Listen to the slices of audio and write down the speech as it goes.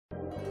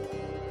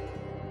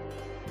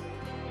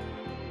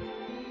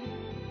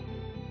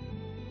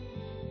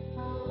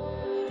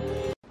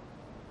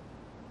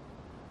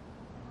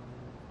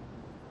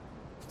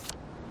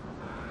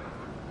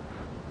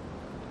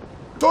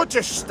Don't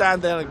just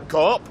stand there and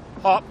gawp.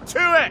 Hop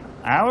to it.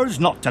 Ours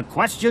not to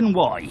question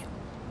why.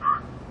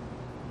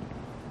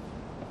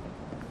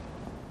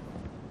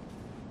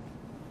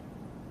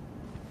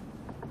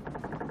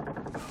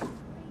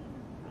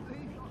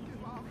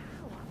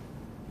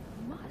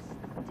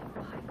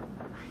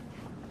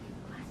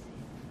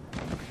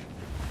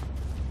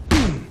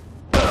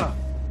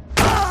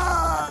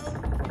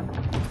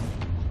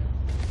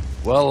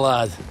 Well,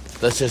 lad,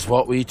 this is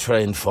what we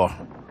trained for.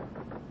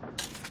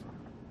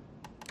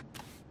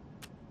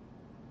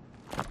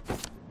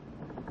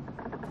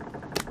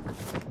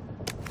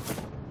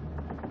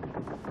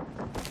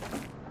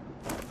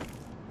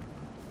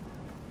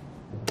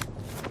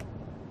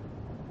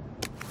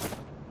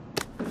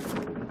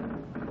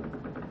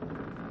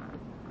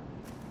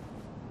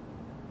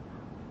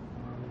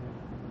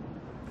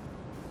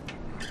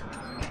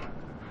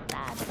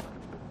 Dad,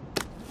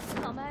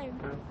 come home.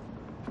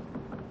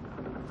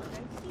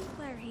 Don't you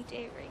worry,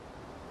 dearie. You'll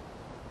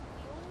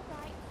be all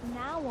right from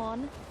now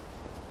on.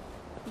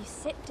 You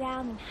sit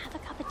down and have a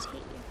cup of tea.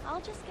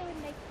 I'll just go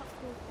and make up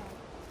your bed.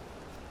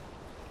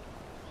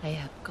 They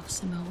have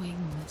gossamer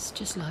wings,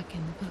 just like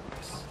in the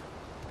books.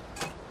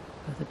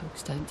 But the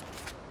books don't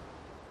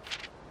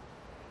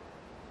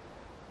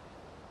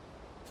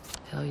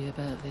tell you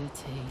about their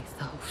teeth.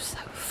 Oh, so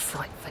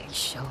frightfully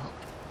sharp.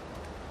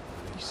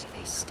 You see,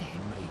 they stare.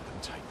 Made them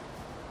take them.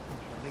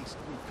 At least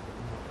we could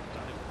have not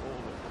done it for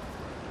them.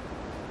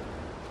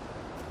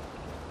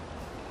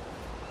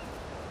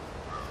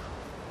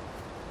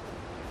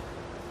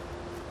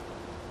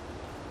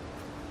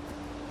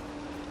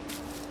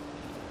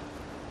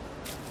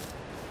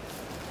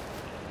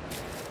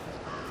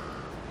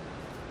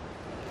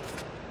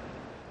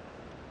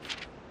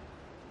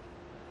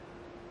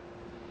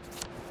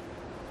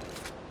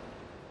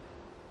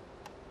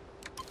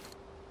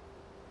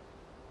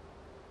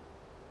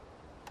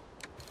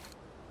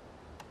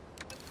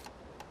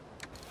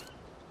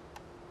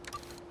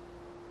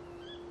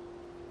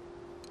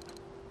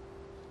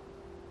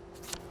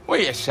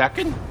 Wait a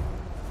second.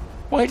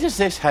 Why does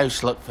this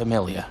house look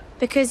familiar?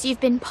 Because you've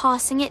been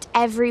passing it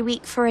every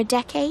week for a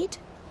decade?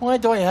 Why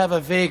do I have a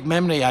vague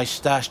memory I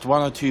stashed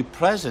one or two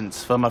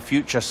presents for my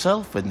future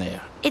self in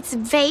there? It's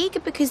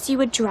vague because you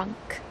were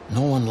drunk.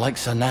 No one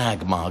likes a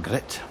nag,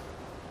 Margaret.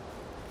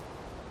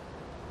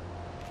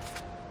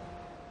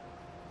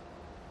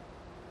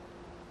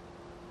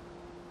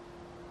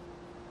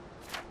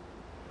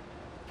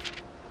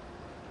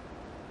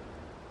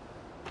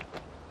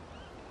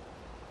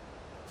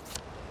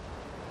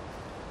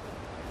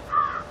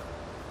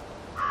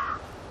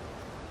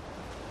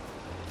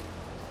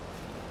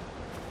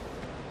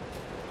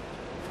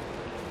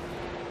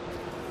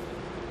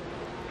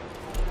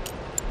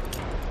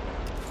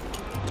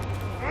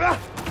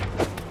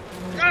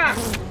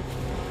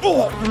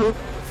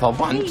 For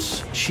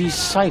once, she's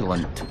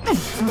silent.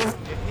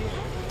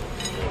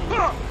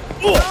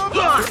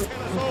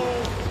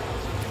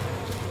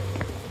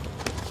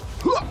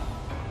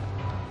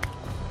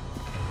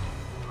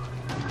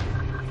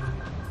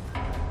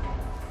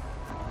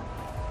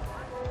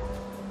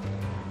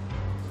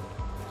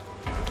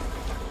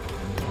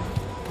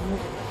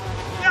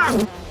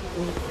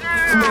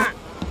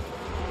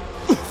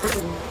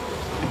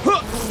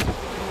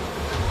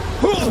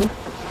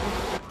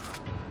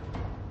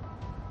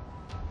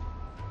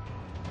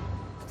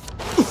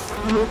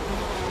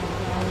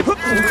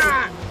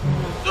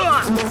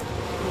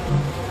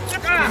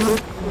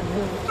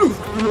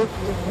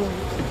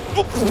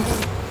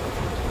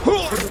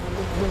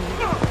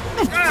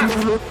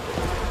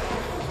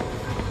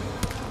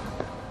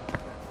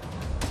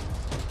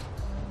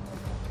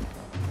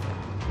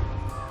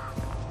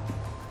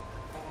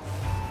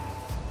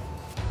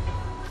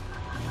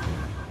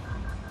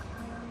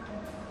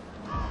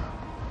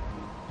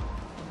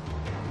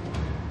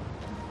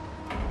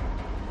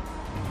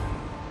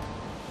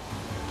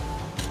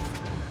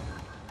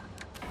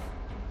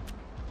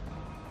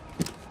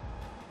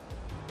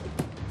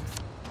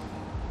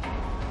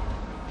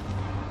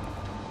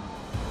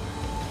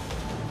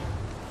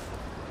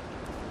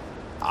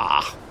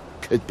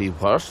 Could be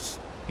worse.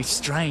 It's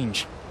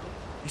strange.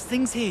 There's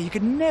things here you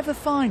could never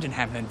find in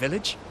Hamlin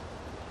Village.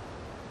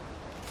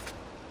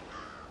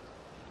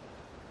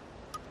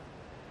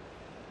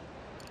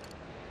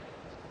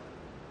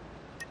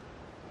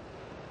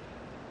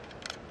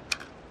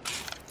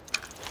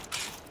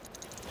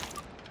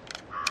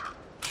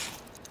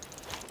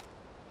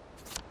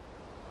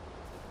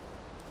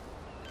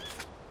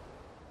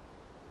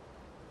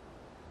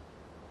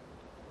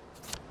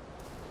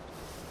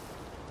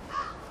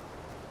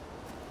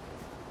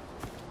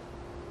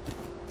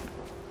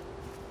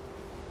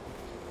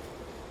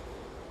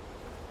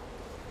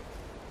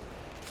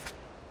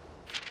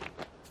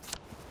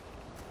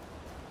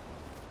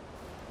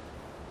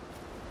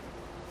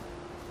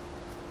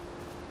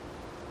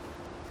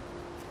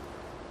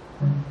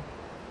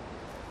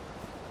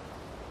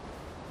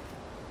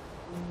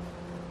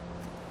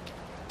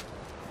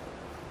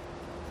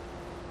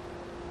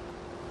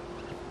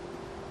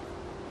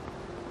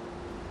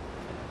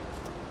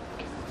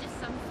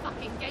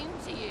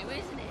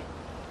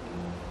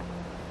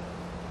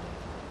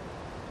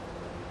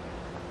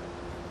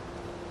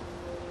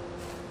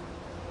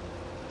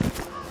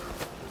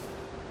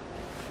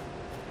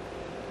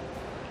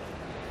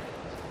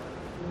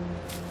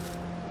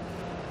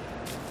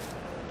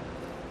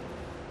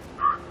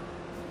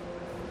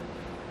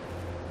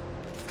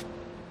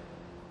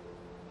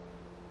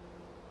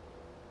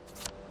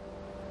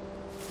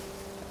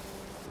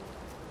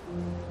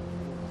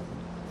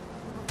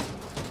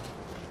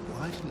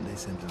 they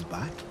sent him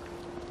back?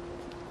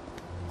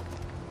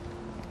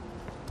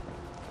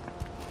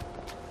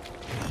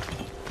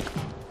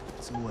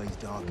 It's always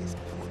darkest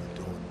before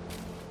the dawn.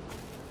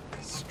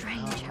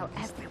 Strange how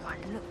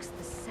everyone looks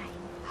the same.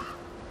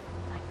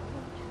 Like a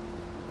wood.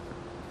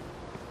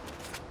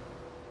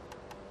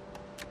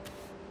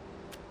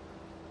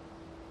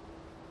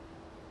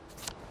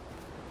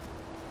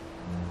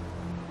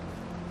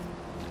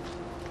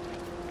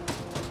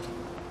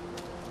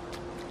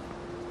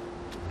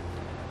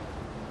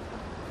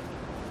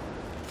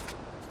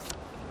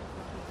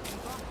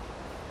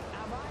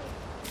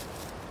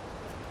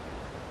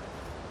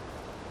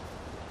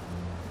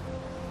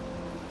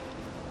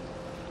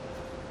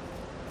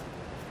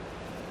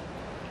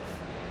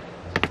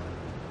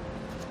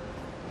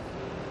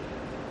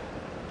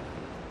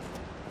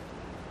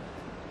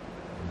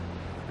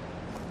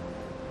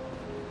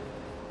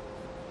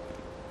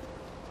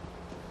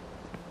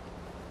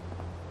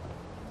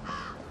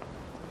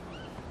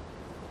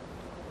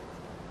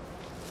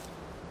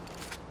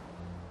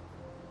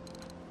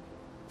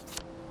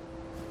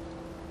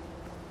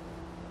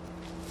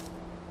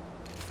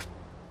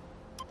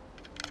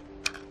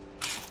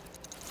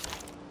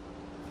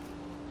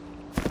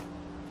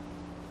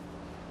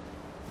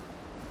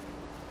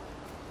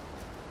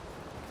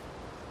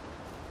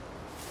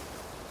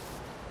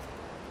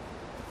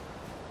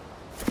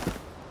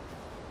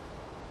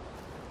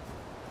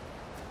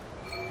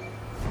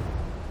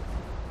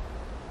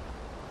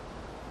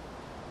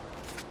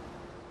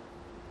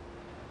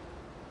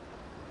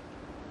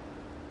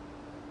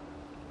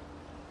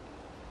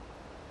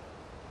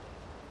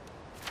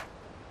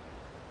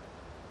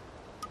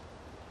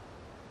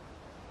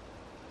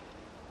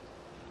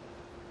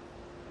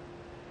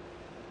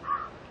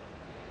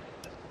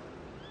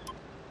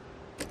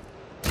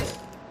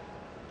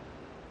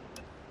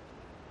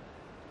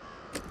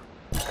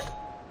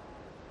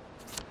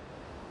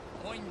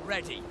 I'm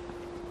ready.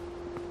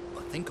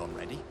 I think I'm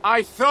ready.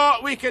 I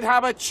thought we could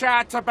have a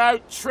chat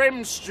about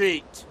Trim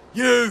Street.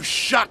 You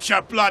shut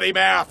your bloody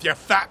mouth, you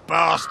fat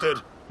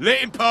bastard! Let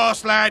him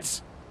pass,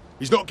 lads.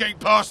 He's not getting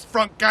past the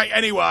front gate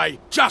anyway.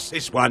 Just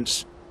this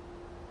once.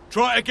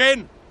 Try it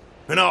again,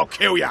 and I'll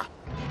kill ya.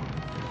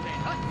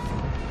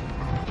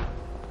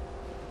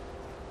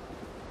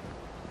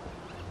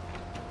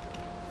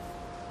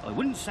 I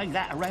wouldn't say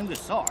that around the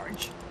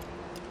Sarge.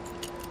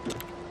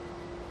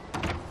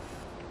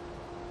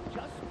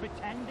 Just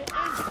pretend it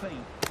is me.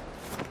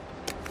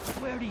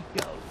 Where'd he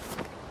go?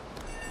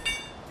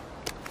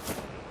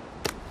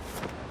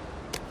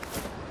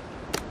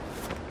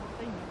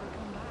 They never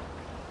come back.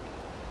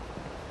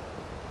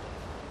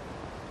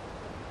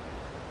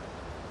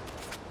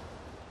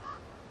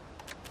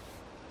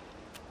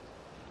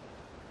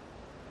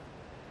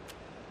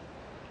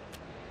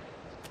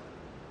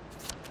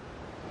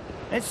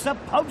 It's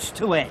supposed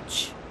to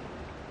itch.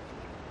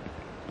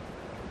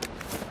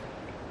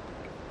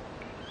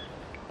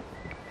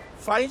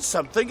 Find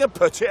something and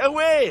put it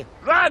away.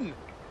 Run!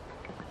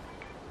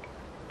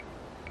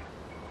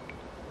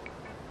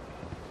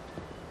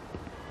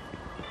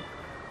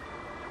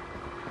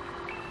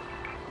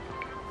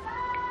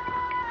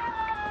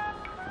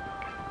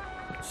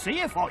 See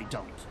if I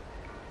don't.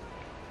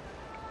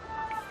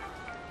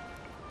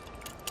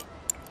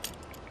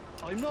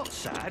 I'm not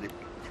sad.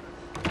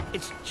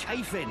 It's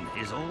chafing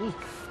is all.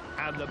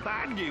 And the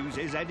bad news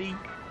is, Eddie,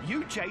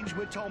 you changed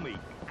with Tommy.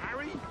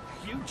 Harry,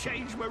 you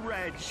changed with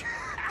Reg.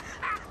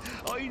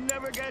 I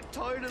never get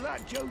tired of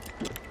that joke.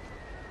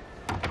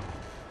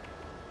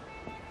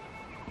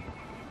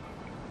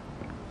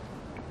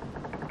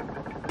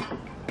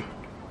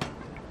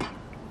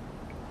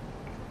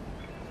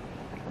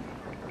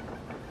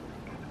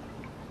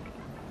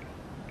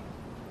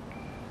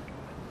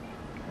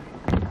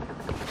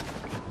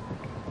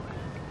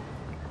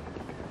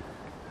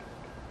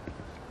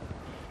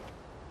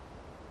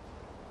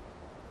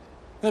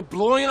 They're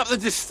blowing up the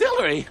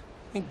distillery?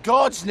 In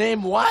God's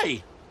name,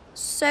 why?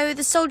 So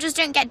the soldiers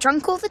don't get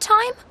drunk all the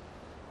time?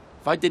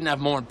 If I didn't have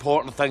more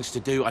important things to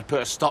do, I'd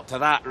put a stop to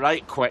that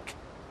right quick.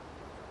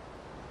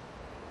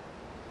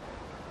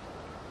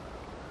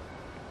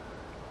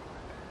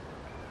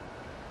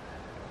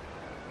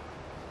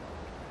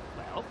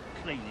 Well,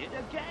 clean it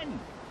again.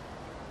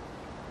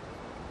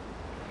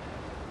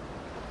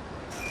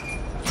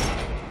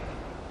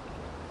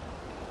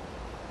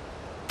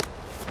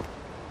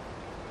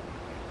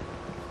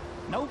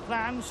 No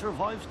plan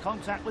survives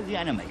contact with the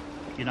enemy.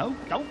 You know,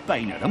 don't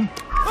bane at them.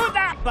 Put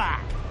that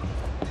back!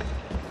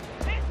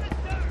 Hit the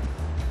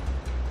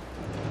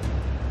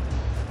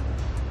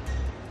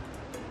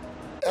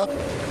dirt!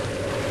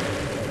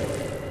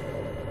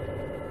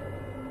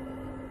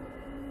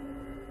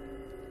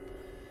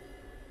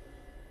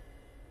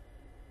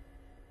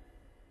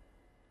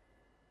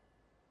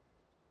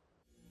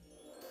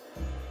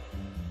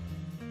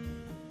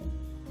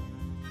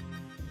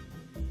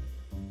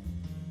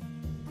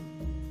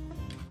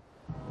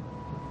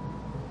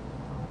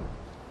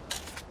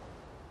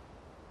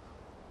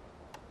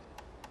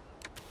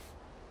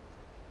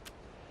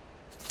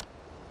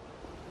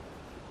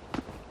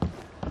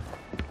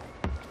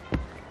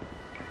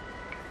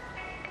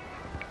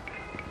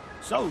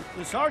 So,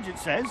 the sergeant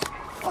says,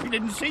 I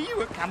didn't see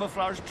you at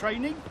camouflage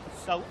training,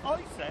 so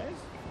I says...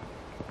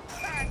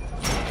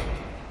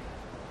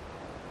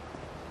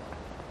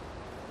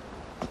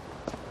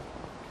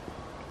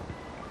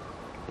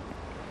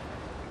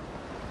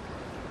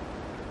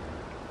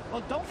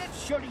 Well, don't get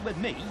shirty with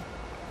me.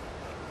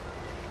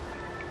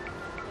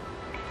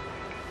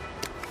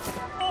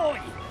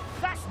 Oi!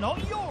 That's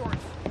not yours!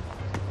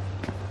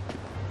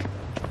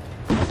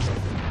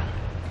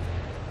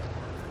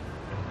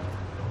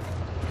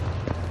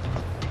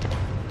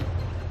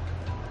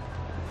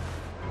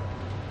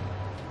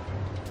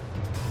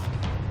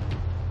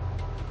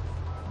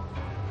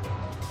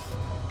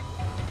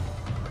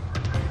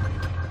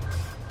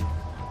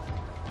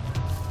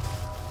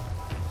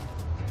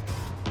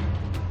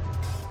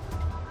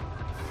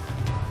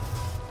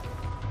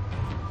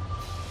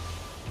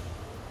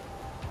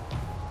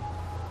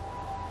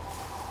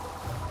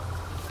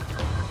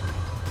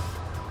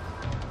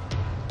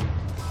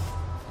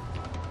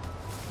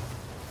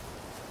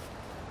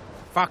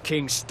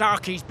 Fucking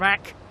Starkey's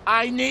back.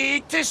 I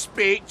need to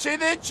speak to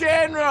the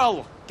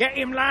General. Get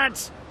him,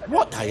 lads.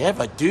 What'd I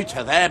ever do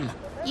to them?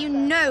 You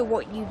know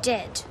what you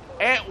did.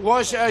 It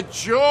was a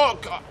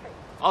joke.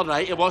 All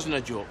right, it wasn't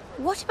a joke.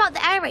 What about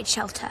the air raid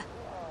shelter?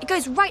 It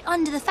goes right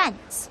under the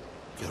fence.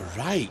 You're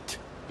right.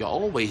 You're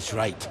always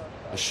right.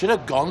 I should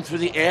have gone through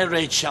the air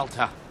raid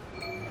shelter.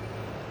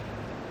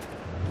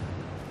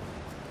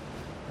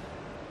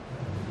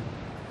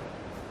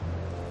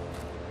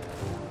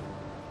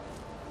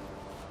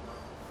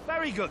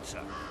 Very good, sir.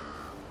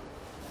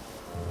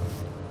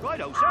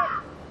 Righto, sir.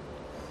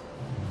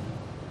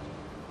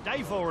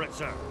 Day for it,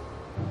 sir.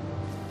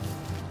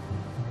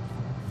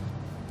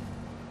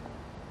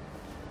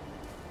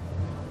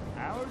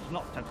 Ours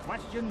not to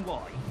question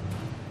why.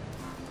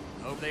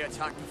 Hope they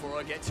attack before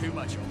I get too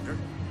much older.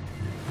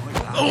 My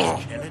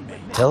lads killing me.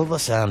 Tell the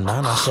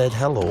Sandman I said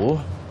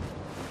hello.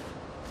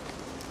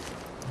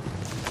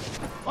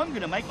 I'm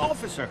gonna make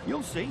officer,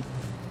 you'll see.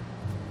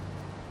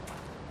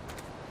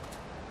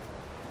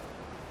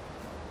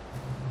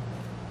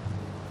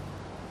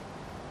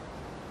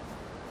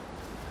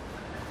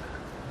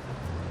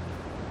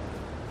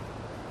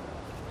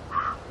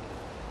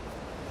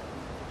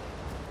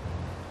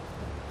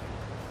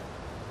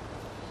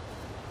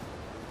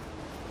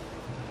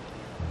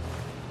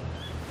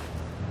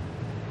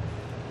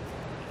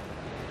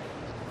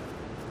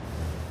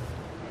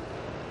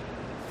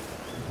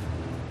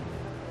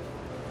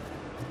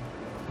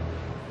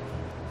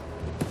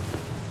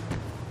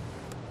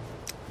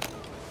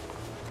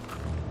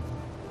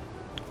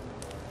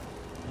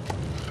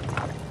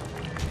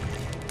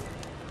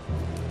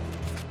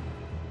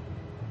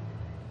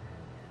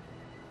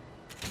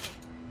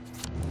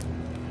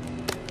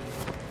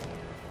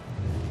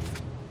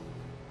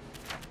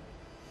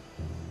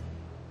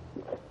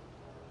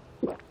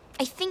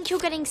 I think you're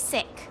getting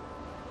sick.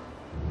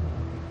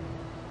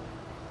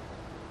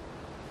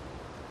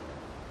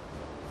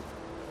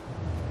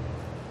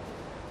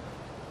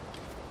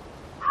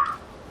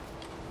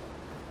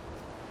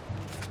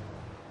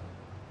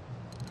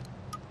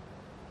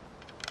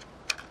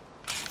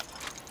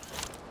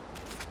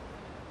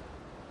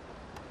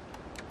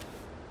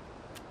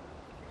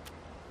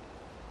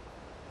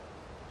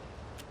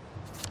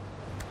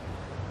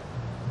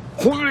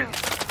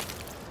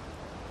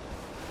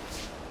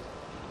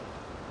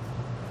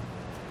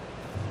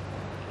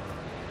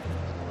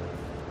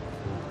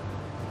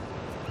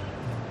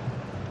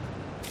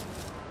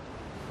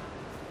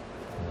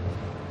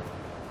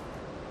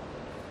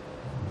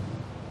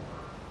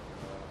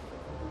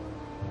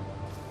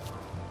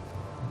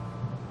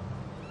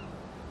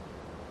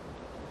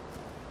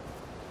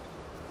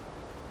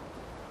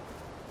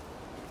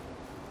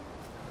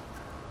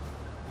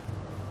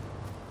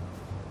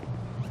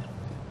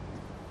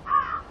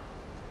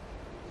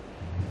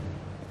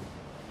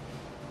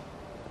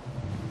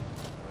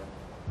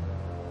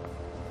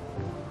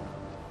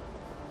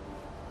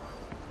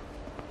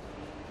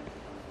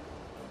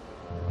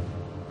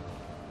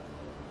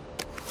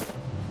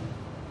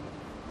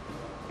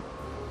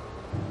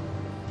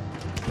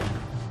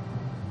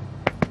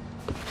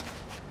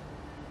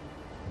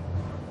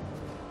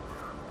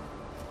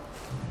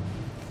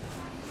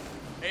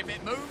 If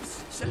it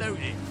moves, salute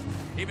it.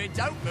 If it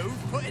don't move,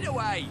 put it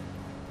away.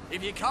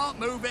 If you can't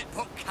move it,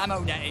 put camo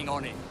netting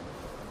on it.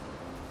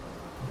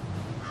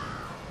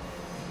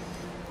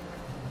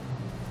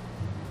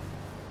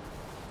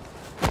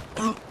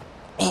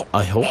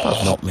 I hope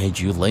I've not made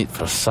you late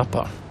for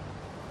supper.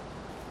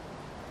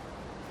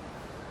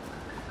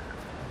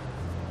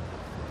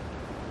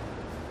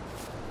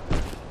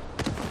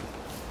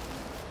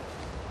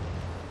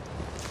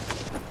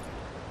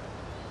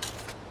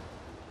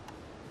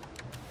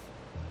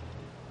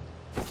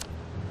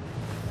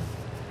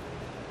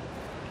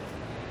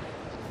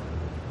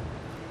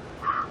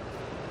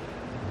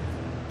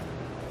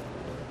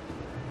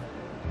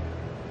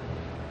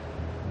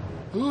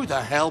 Who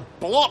the hell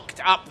blocked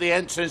up the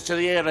entrance to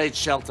the air raid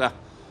shelter?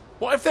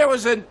 What if there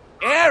was an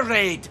air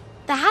raid?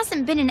 There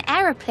hasn't been an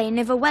aeroplane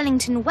over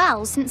Wellington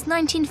Wells since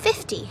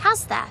 1950,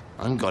 has there?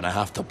 I'm gonna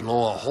have to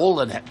blow a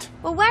hole in it.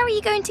 Well, where are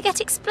you going to get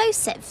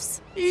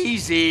explosives?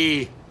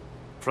 Easy.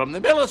 From the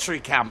military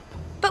camp.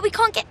 But we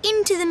can't get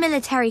into the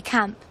military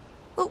camp.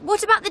 Well,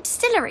 what about the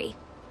distillery?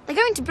 They're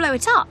going to blow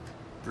it up.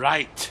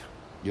 Right.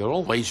 You're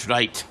always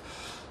right.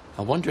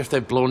 I wonder if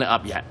they've blown it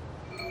up yet.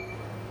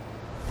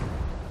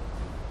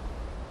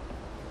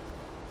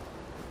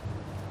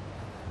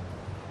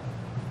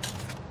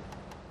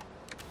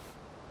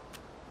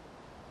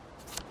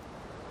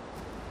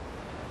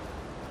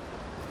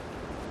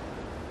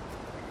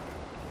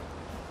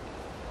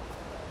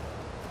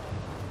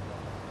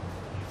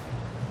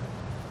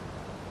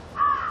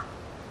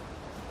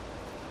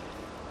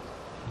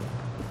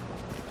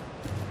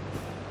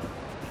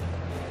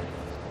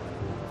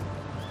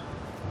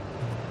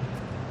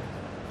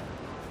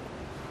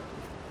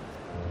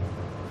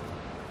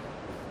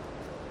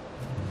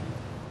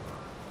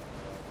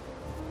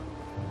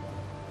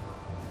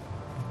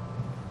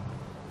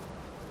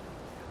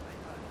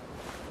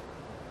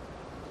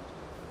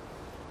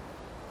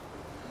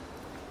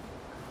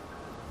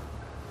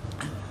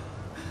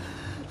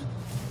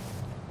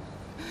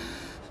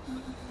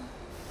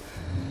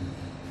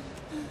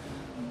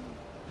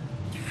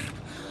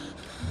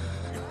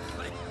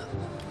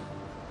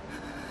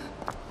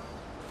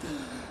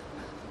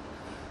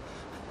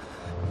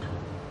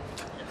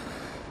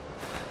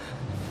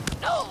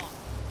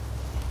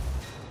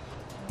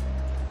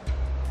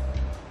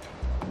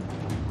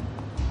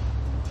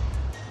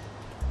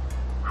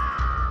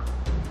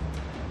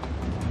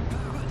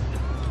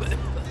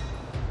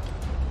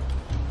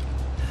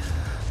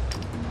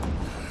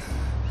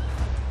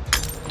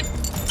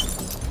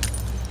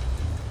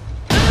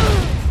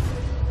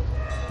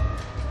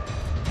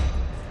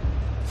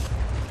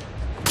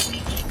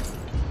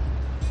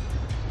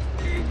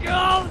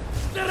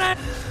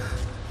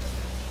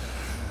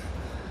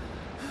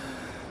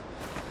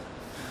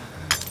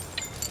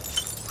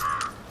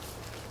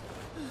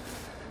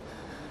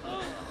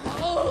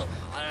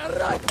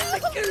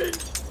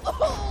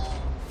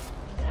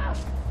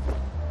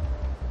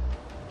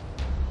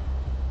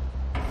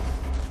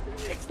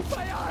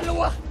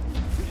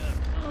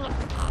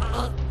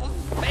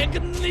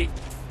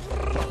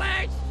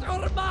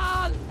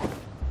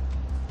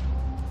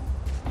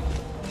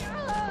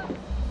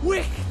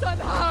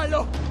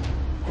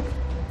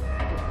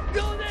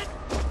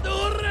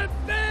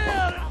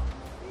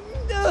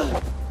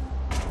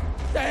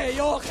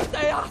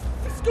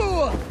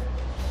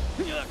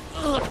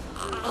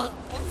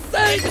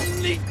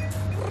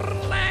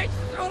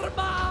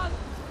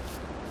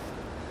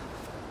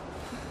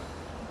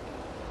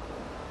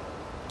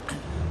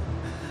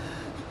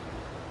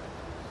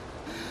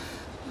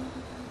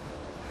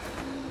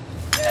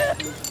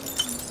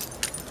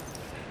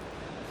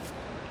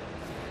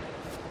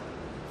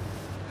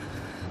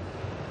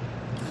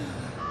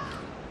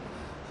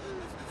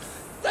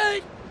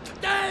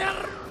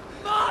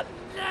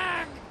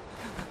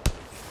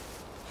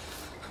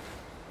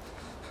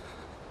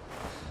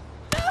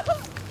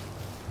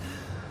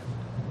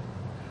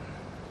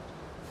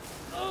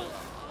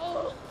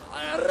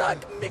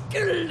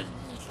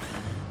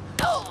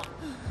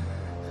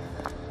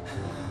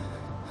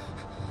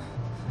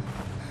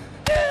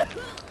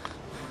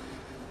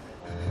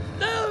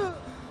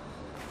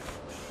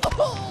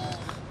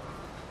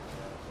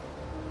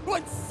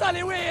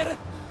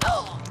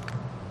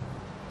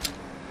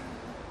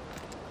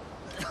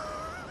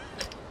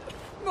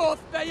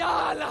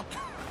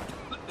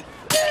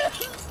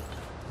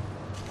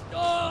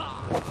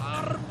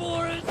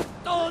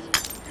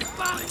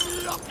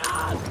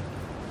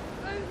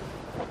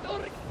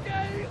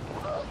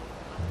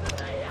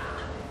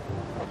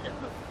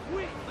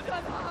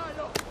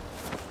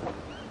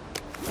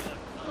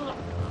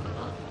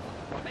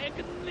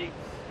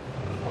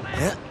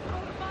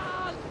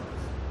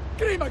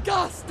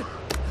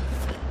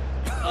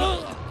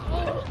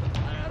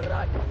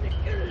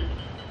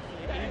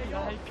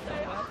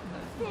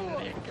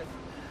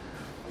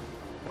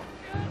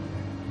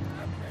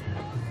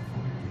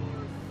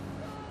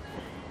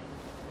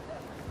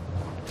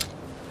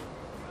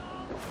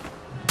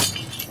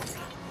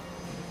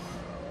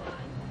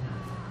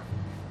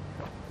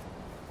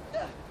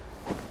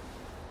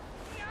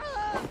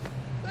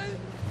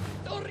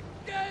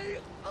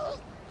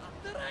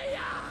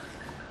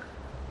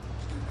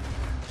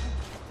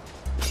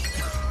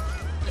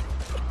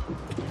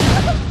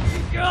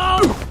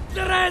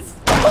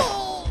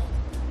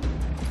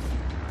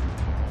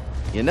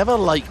 You never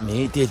liked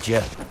me, did you?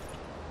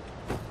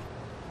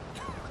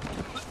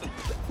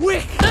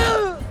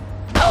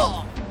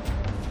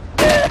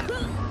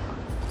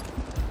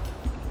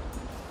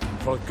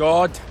 For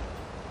God,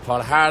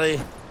 for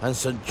Harry and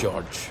St.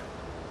 George.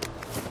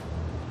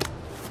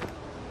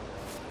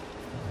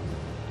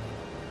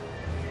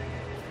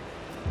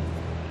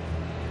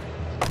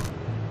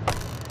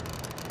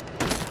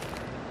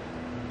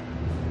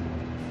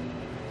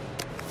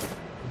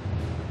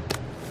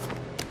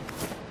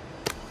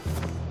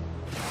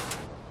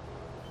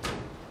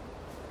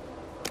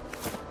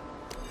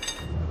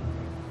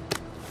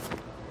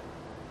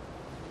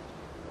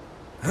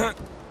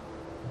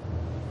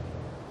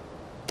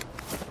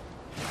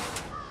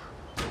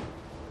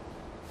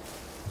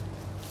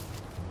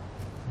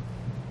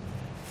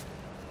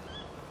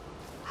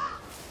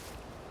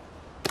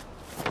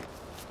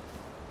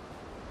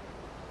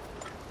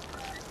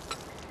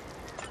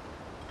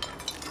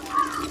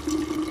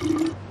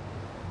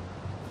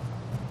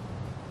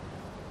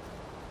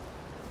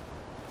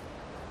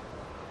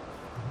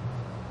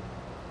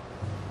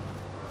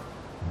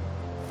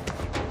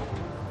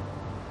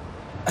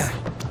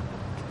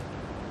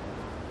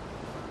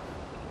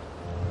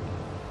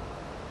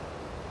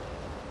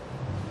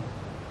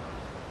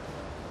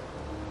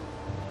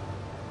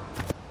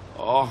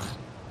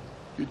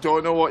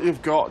 don't know what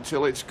you've got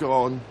till it's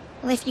gone.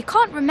 Well, if you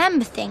can't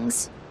remember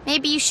things,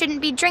 maybe you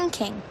shouldn't be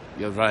drinking.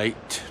 You're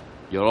right.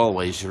 You're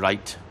always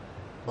right.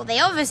 Well, they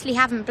obviously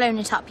haven't blown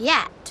it up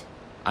yet.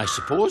 I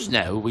suppose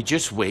now we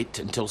just wait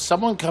until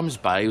someone comes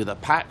by with a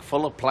pack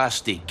full of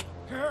plastic.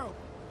 Help!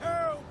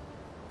 Help!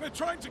 They're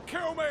trying to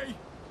kill me!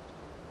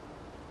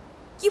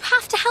 You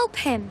have to help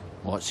him.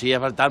 What's he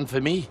ever done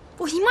for me?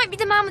 Well, he might be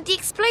the man with the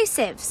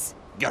explosives.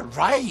 You're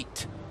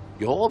right.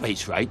 You're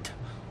always right.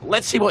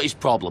 Let's see what his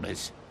problem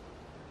is.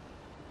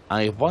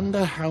 I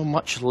wonder how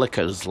much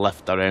liquor's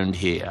left around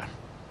here.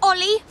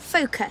 Ollie,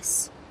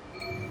 focus.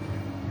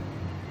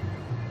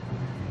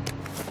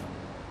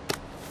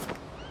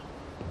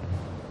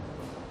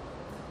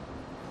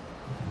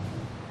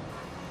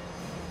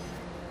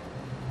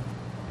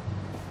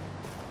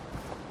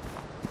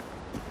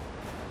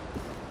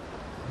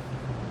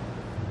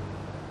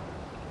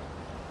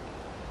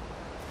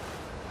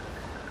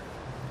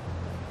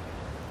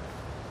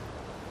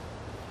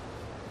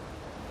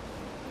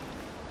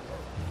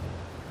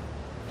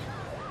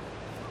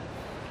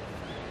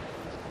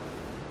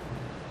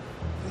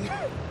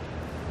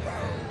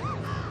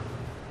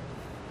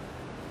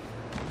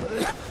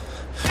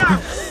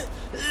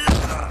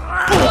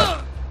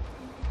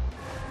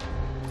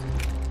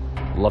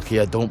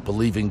 Lucky I don't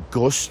believe in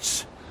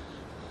ghosts.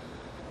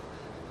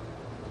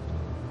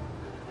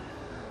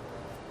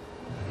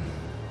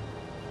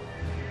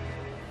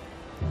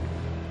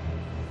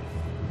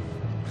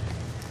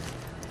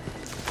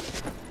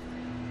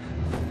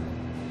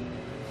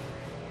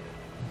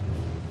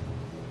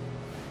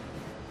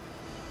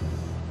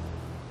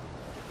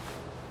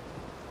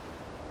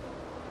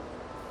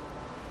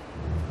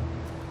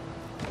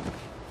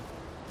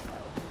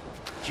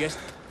 Just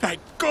Thank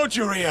God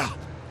you're here!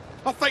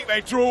 I think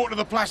they draw to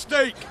the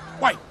plastique.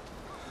 Wait,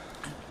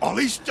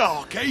 Ollie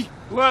Starkey?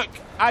 Look,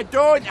 I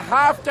don't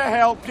have to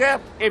help you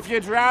if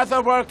you'd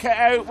rather work it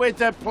out with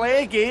the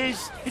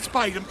plagueies. It's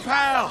Baden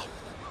Powell.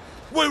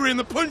 We were in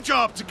the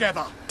Punjab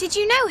together. Did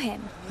you know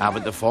him?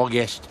 Haven't the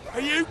foggiest. Are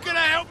you gonna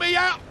help me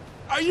out?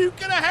 Are you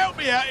gonna help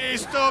me out here,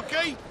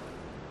 Starkey?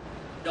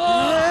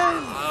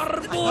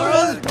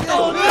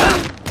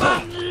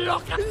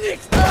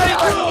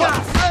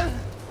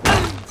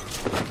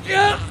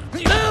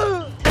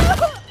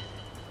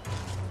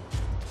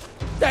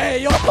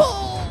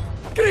 Dejo!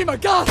 Grima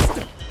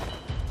gast!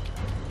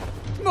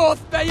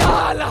 Moth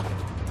bejala!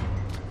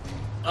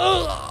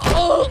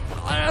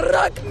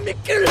 Rak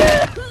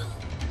mikle!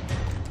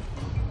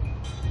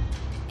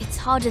 It's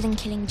harder than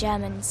killing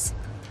Germans,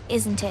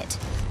 isn't it?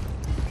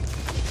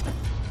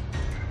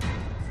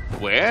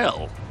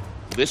 Well,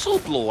 this'll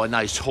blow a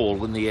nice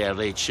hole in the air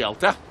raid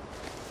shelter.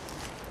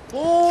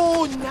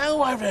 Oh,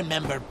 now I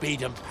remember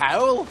Baden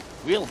Powell.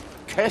 Real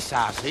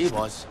kiss-ass he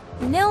was.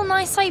 Nil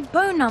nisi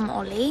bonum,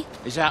 Ollie.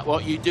 Is that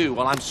what you do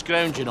while I'm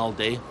scrounging all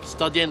day?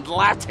 Studying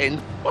Latin?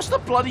 What's the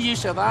bloody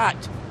use of that?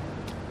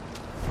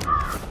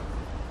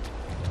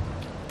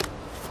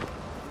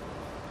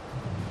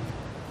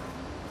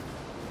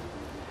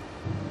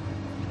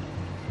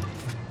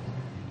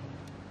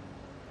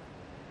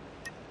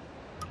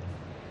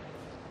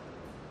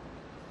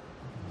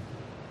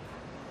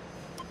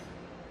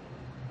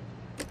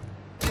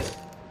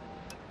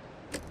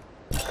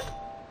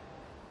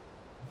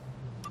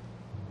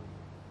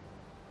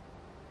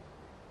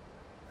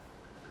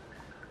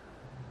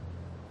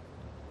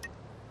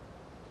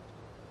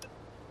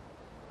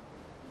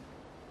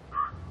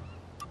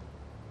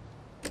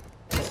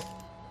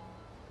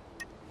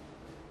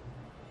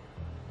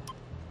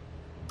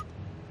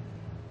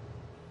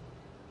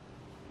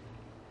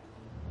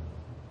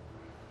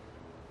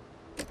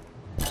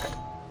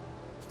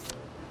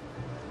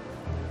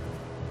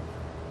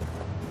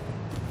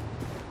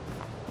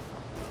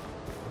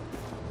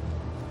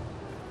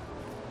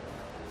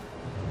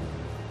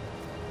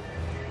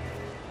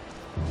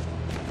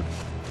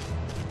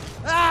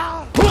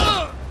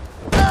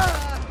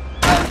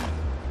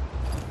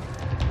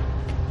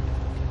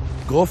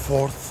 Go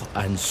forth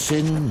and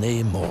sin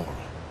nae more.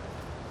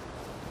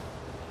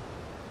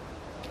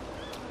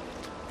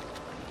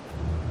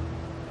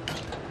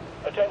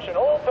 Attention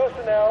all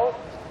personnel.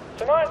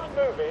 Tonight's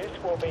movies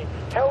will be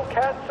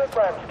Hellcats at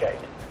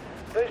Ramsgate.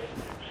 This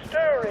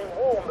stirring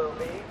war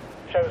movie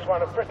shows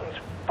one of Britain's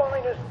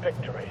finest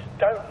victories.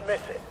 Don't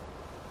miss it.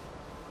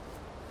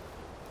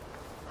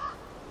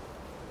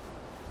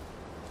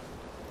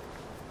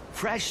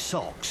 Fresh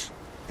socks.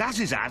 That's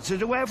his answer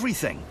to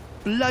everything.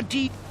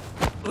 Bloody...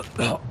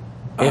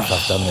 If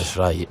I've done this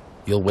right,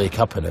 you'll wake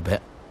up in a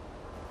bit.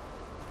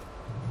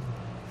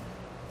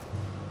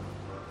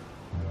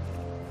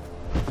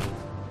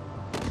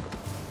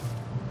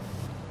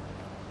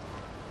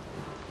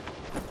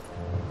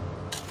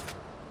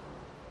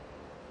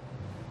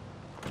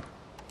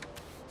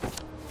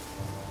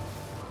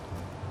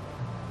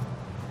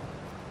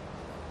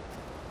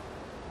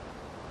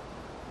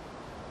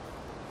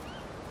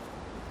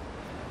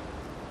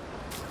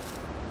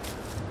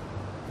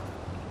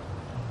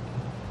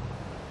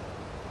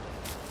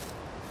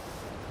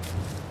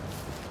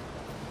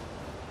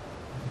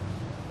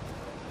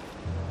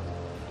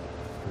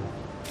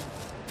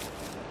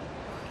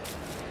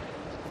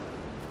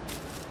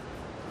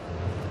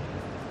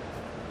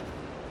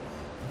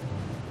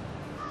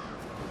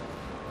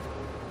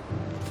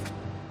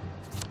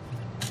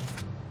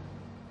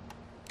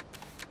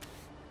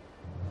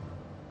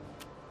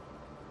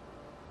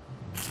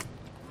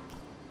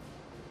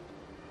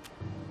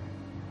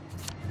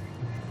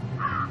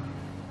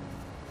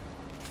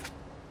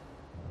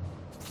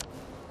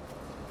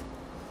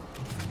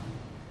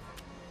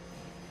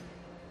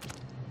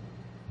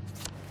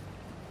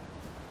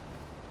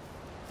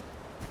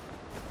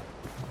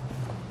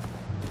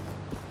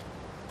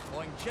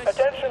 going just...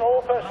 Attention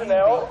all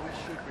personnel.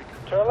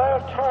 To allow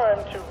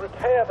time to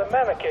repair the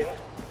mannequin,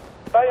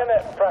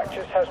 bayonet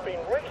practice has been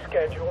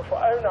rescheduled for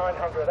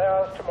 0900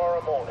 hours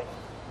tomorrow morning.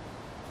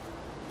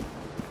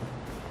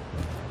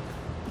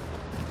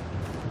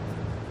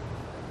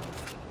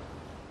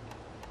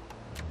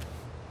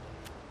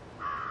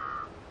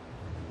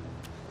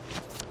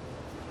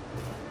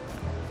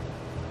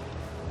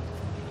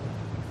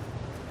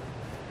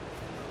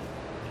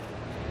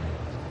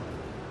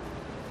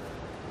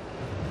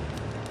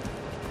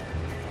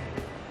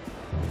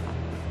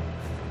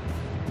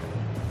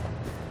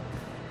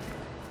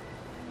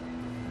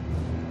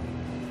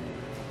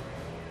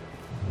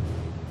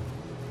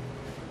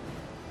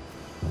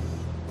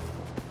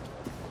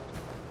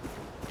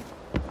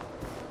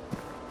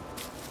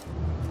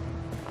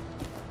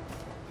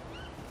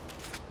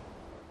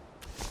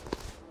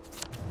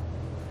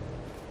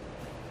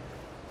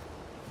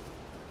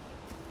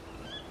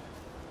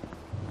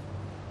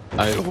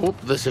 I hope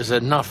this is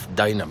enough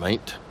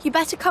dynamite. You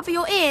better cover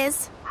your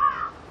ears.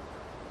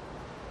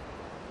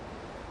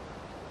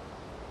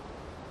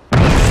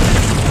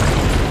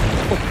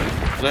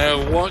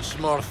 Now, what's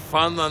more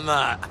fun than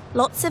that?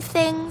 Lots of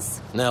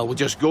things. Now, we'll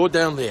just go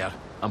down there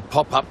and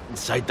pop up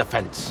inside the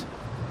fence.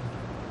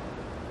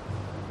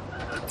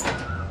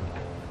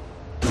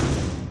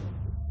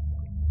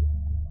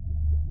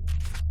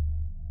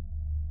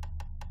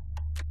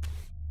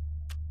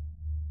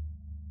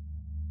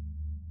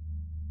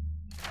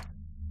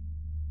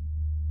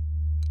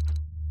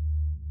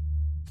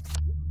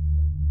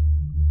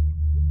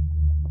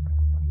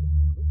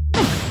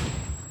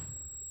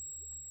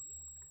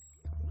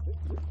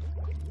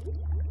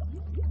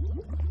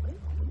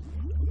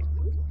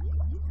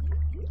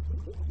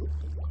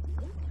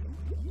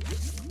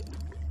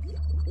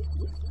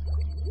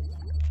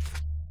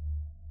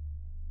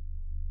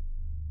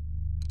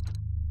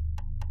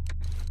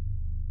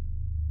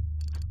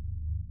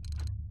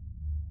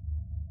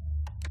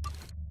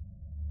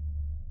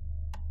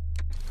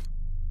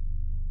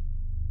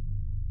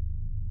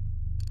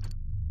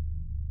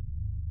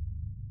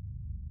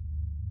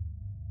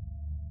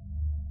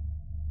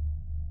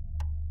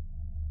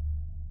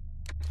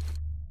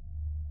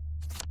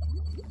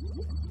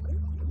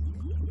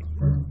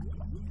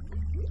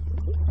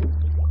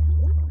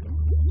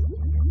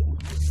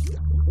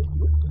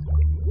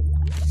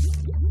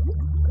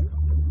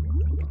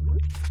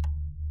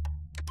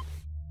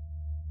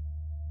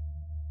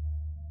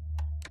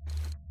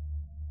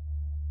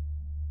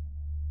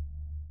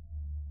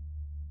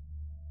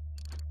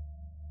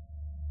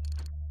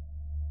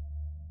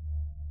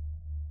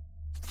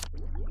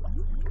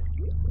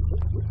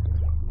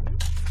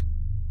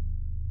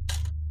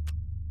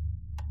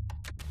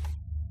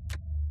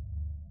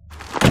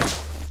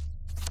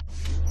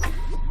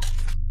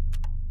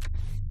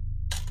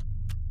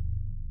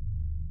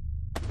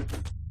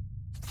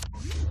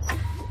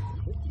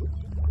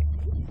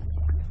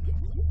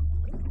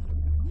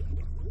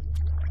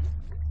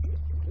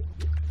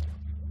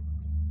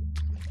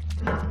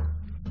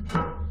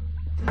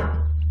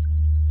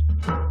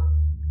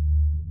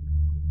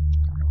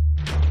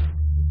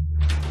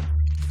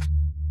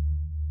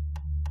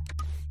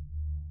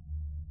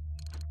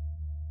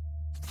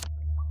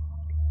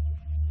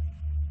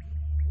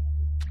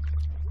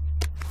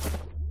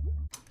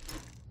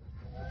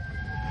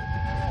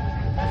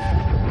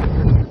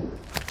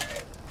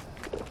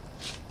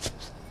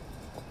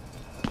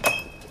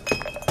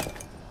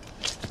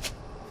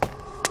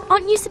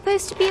 Aren't you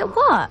supposed to be at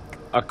work?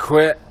 I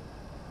quit.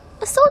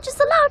 A soldier's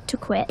allowed to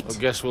quit. I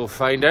guess we'll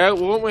find out,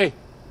 won't we?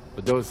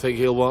 I don't think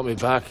he'll want me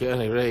back at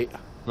any rate.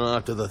 Not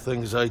after the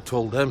things I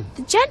told him.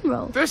 The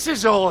General? This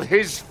is all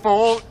his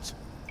fault.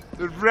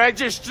 The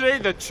registry,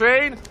 the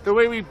train, the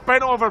way we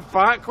bent over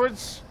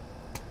backwards.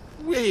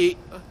 Wait,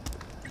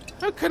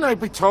 how can I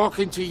be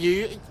talking to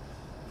you?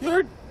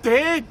 You're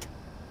dead.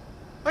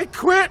 I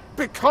quit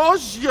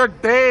because you're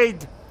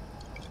dead.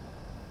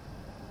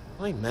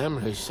 My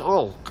memory's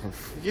all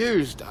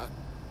confused.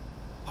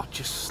 It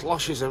just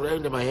sloshes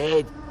around in my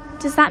head.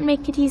 Does that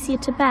make it easier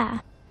to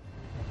bear?